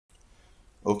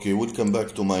Okay, welcome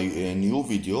back to my new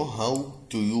video, how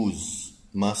to use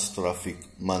Mass Traffic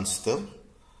Monster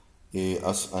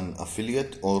as an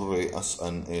affiliate or as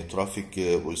an traffic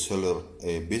reseller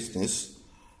business.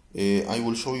 I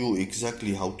will show you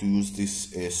exactly how to use this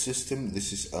system.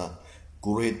 This is a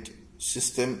great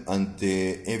system, and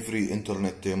every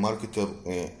internet marketer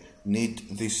need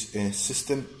this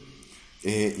system.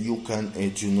 You can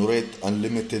generate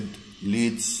unlimited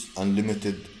leads,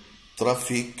 unlimited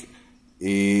traffic,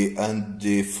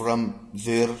 and from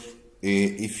there,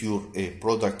 if your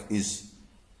product is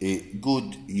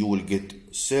good, you will get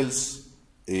sales,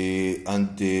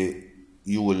 and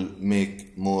you will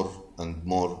make more and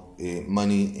more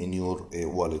money in your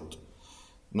wallet.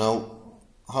 Now,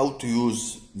 how to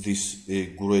use this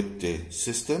great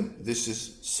system? This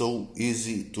is so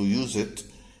easy to use it.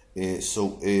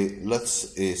 So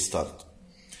let's start.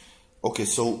 Okay,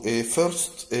 so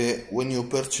first, when you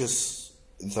purchase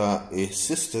the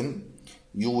system,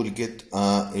 you will get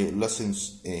a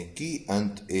license key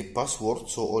and a password.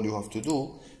 So all you have to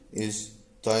do is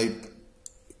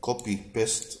copy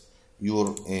paste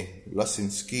your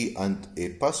license key and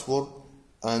a password,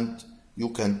 and you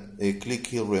can click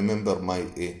here, remember my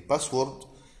password,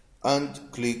 and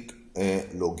click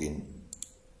login.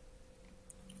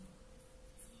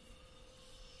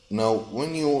 Now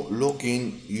when you log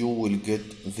in, you will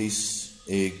get this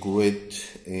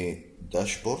great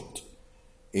dashboard.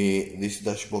 This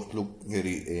dashboard look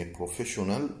very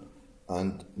professional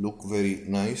and look very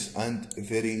nice and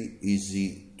very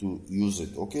easy to use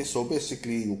it. Okay, so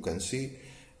basically you can see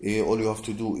all you have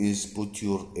to do is put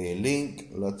your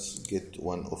link. Let's get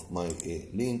one of my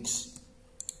links,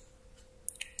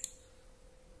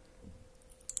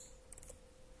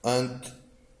 and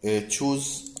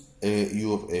choose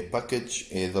your package.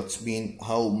 That's mean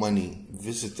how many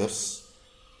visitors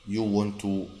you want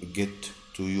to get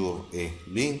to your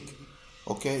link.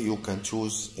 Okay, you can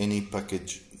choose any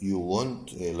package you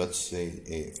want, let's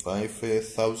say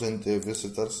 5,000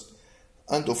 visitors,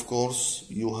 and of course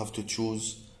you have to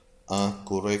choose a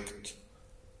correct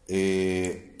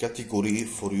category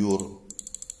for your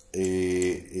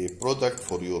product,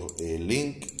 for your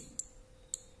link.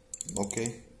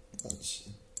 Okay,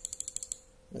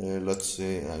 let's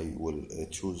say I will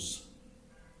choose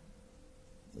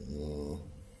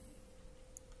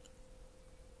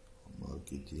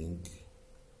marketing.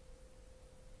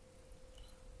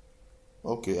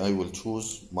 Okay, I will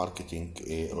choose marketing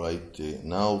right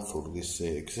now for this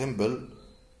example,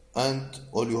 and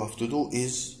all you have to do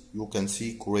is, you can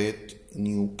see, create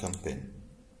new campaign.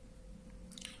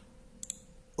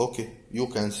 Okay, you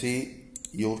can see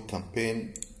your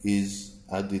campaign is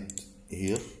added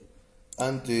here,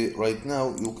 and right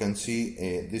now you can see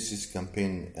this is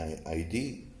campaign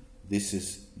ID, this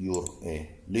is your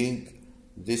link,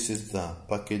 this is the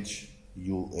package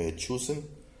you chosen,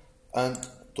 and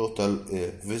total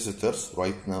visitors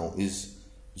right now is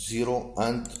 0,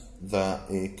 and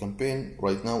the campaign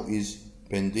right now is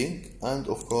pending, and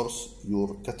of course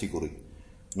your category.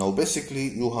 Now basically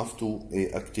you have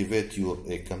to activate your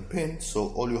campaign. So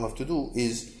all you have to do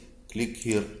is click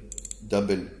here,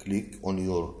 double click on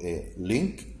your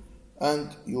link, and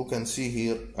you can see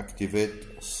here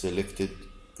activate selected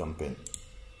campaign.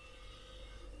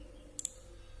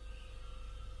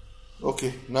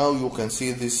 Okay, now you can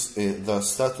see this the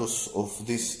status of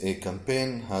this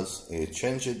campaign has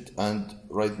changed, and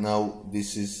right now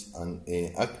this is an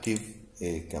active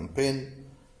campaign.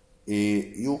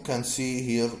 You can see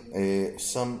here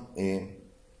some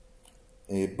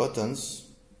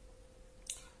buttons.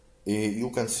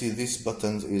 You can see this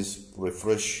button is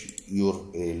refresh your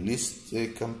list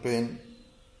campaign.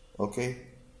 Okay,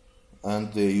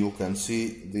 and you can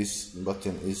see this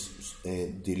button is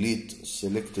delete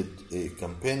selected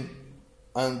campaign,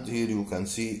 and here you can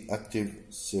see active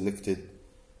selected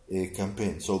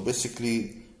campaign. So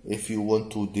basically, if you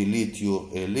want to delete your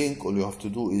link, all you have to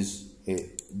do is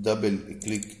double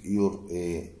click your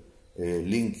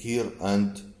link here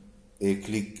and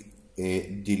click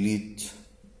delete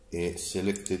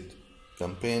selected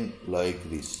campaign like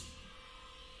this.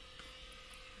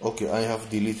 Okay, I have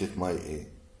deleted my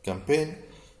campaign.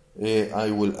 I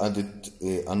will add it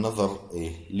another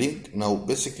link. Now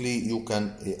basically you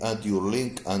can add your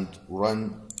link and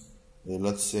run.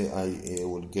 Let's say I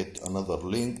will get another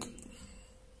link.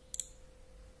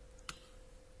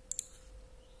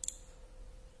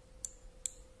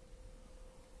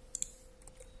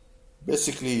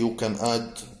 Basically you can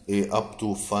add up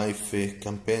to 5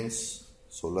 campaigns.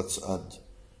 So let's add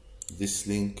this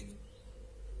link.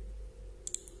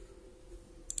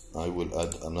 I will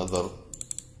add another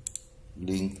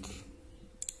link.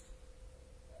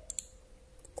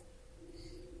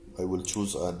 I will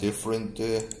choose a different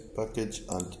package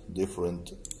and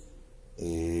different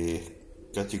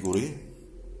category.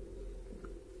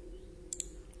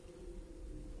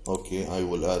 Okay, I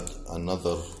will add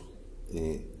another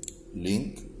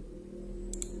link.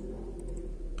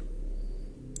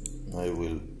 I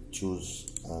will choose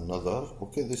another.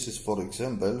 Okay, this is for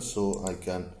example, so I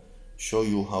can show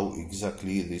you how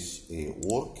exactly this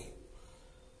work.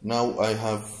 Now I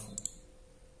have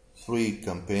 3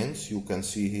 campaigns. You can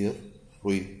see here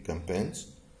 3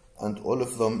 campaigns, and all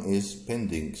of them is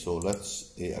pending. So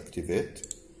let's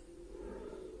activate.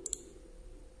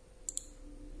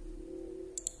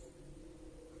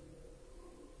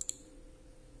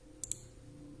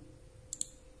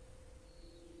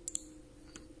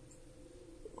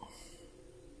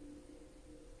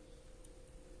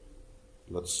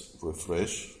 Let's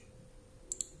refresh.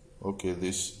 Okay,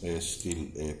 this is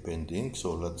still pending,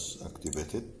 so let's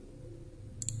activate it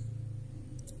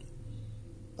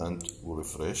and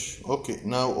refresh. Okay,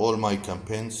 now all my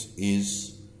campaigns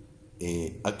is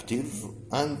active,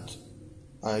 and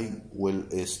I will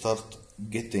start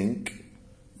getting,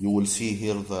 you will see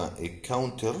here the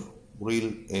counter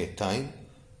real time.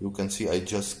 You can see I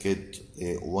just get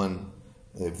one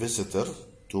visitor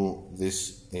to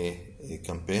this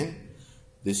campaign.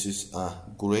 This is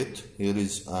great. Here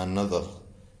is another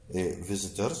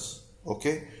visitors.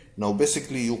 Okay, now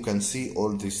basically you can see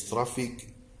all this traffic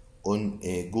on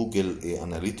Google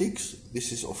Analytics.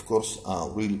 This is of course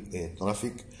real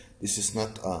traffic. This is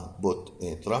not a bot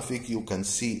traffic. You can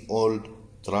see all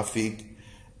traffic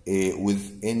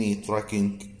with any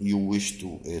tracking you wish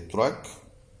to track,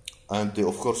 and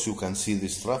of course you can see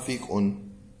this traffic on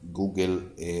Google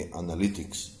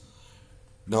Analytics.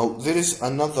 Now there is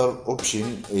another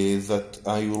option that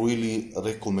I really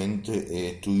recommend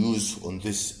to use on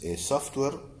this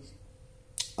software,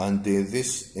 and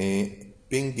this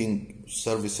pinging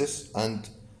services and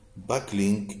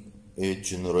backlink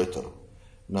generator.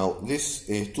 Now this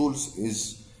tools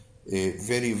is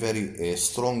very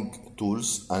strong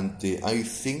tools, and I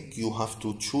think you have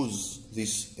to choose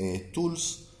these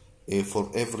tools for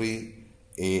every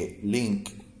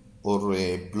link or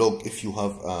a blog. If you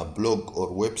have a blog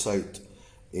or website,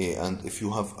 and if you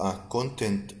have a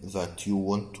content that you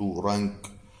want to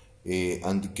rank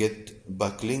and get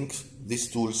backlinks, this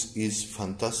tools is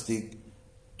fantastic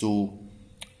to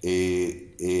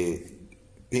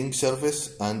ping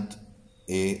service and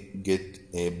get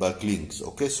backlinks.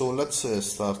 Okay, so let's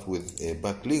start with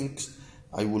backlinks.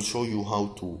 I will show you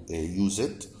how to use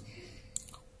it.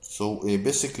 So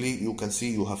basically you can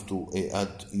see you have to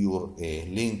add your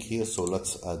link here. So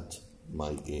let's add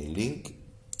my link.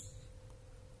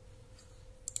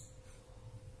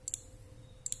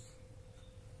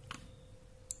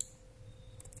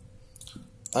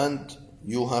 And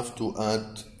you have to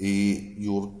add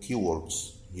your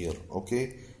keywords here.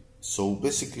 Okay, so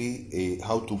basically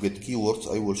how to get keywords,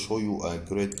 I will show you a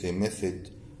great method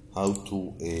how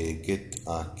to get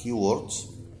keywords.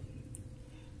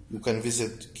 You can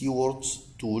visit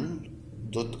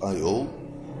keywordstool.io,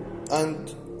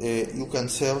 and you can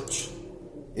search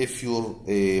if your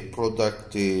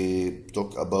product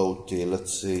talk about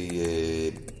let's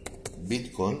say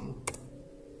Bitcoin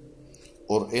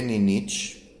or any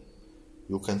niche.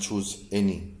 You can choose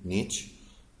any niche.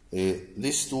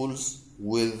 These tools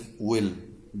will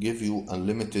give you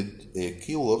unlimited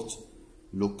keywords.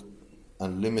 Look,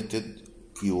 unlimited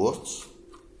keywords.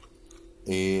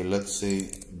 Let's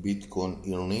say Bitcoin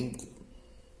earning.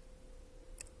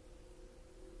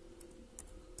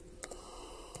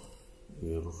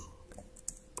 Here.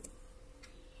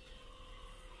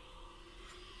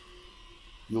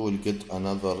 You will get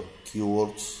another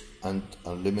keywords and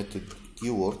unlimited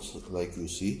keywords like you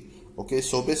see. Okay,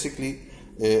 so basically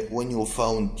when you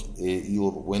found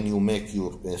when you make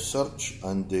your search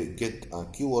and get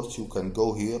keywords, you can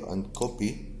go here and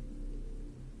copy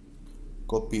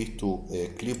to a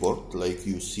clipboard like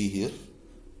you see here,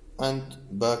 and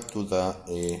back to the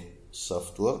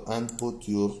software and put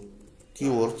your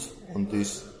keywords on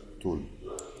this tool.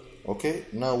 Okay,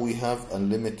 now we have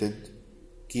unlimited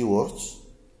keywords,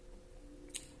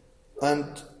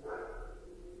 and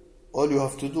all you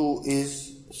have to do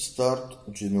is start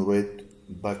generate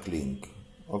backlink.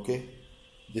 Okay,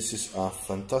 this is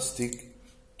fantastic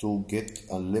to get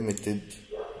unlimited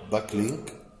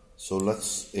backlink. So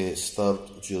let's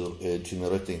start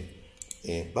generating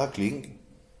a backlink.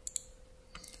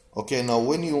 Okay, now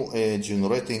when you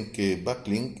generating a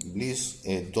backlink, please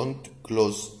don't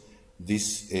close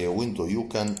this window. You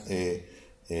can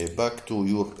back to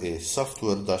your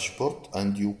software dashboard,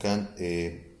 and you can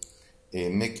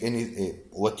make any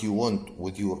what you want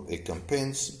with your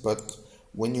campaigns, but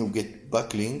when you get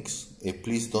backlinks,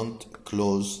 please don't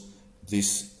close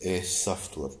this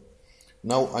software.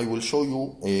 Now I will show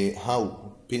you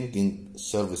how pinging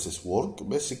services work.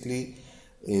 Basically,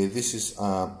 this is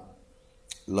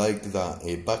like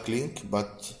the backlink,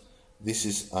 but this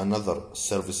is another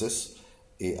services,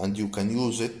 and you can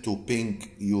use it to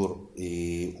ping your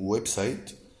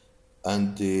website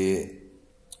and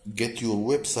get your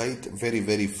website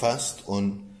very fast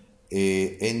on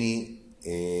any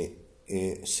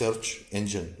search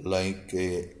engine like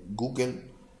Google,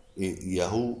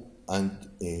 Yahoo, and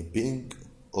Bing,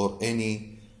 or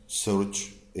any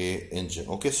search engine.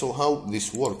 Okay, so how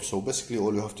this works? So basically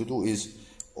all you have to do is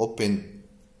open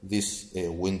this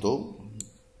window.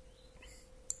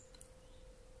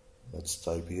 Let's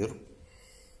type here.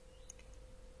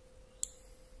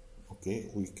 Okay,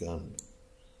 we can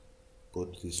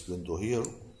put this window here.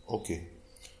 Okay,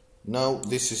 now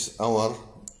this is our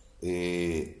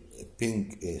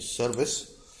ping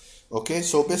service. Okay,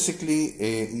 so basically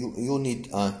you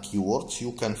need keywords.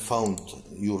 You can find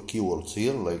your keywords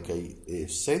here, like I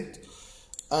said,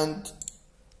 and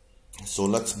so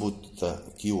let's put the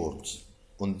keywords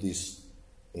on this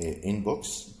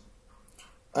inbox.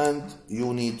 And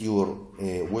you need your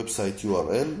website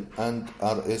URL and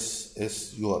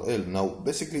RSS URL. Now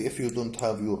basically if you don't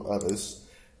have your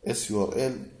RSS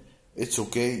URL, it's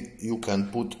okay, you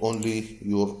can put only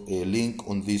your link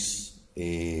on this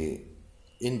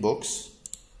inbox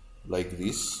like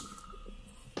this.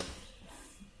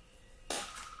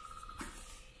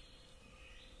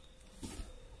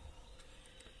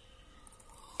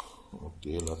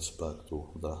 Okay, let's back to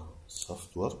the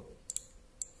software.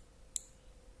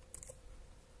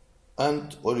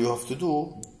 And all you have to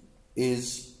do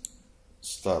is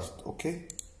start. Okay,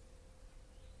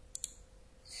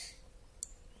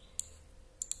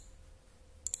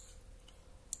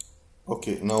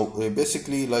 okay, now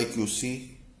basically like you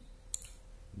see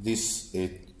this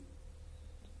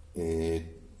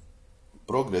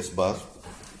progress bar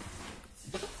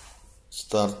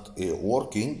start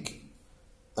working,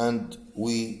 and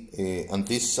and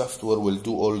this software will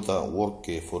do all the work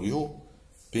for you,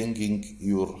 pinging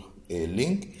your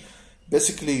link.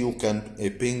 Basically you can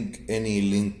ping any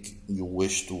link you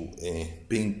wish to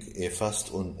ping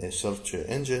fast on a search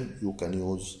engine. You can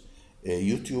use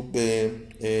YouTube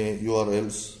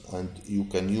URLs, and you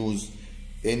can use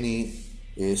any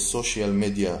social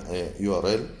media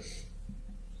URL.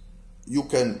 You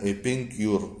can ping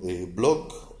your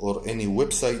blog or any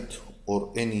website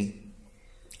or any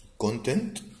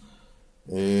content.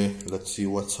 Let's see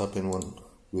what's happened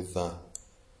with the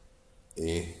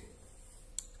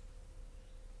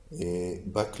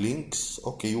backlinks.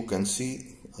 Okay, you can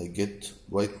see I get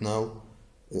right now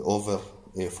over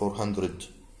 400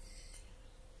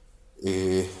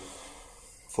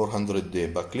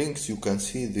 backlinks. You can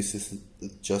see this is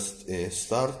just a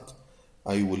start.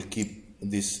 I will keep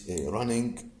this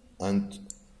running, and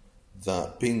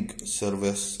the ping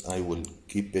service I will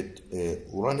keep it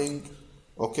running.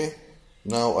 Okay,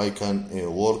 now I can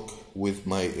work with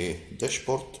my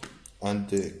dashboard and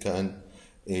can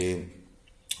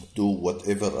do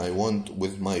whatever I want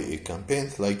with my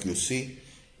campaigns. Like you see,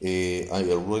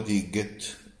 I already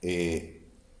get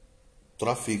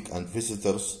traffic and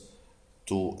visitors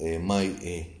to my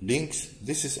links.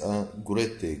 This is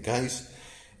great, guys.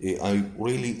 I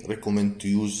really recommend to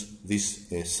use this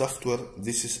software.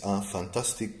 This is a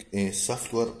fantastic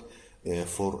software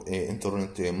for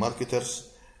internet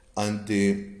marketers, and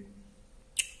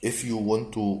if you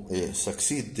want to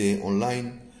succeed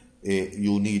online,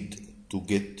 you need to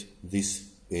get this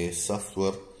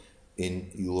software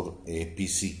in your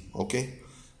PC. Okay,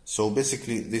 so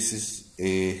basically this is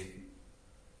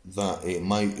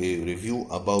my review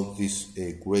about this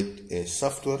great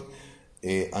software,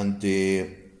 and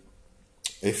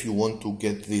if you want to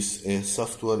get this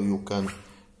software, you can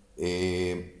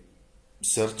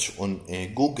search on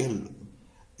Google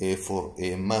for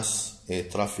a mass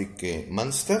traffic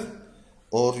monster,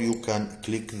 or you can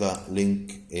click the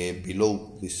link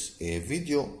below this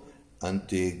video and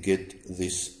get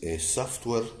this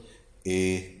software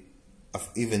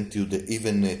even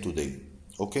today.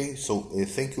 Okay, so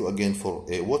thank you again for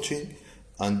watching,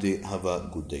 and have a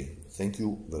good day. Thank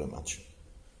you very much.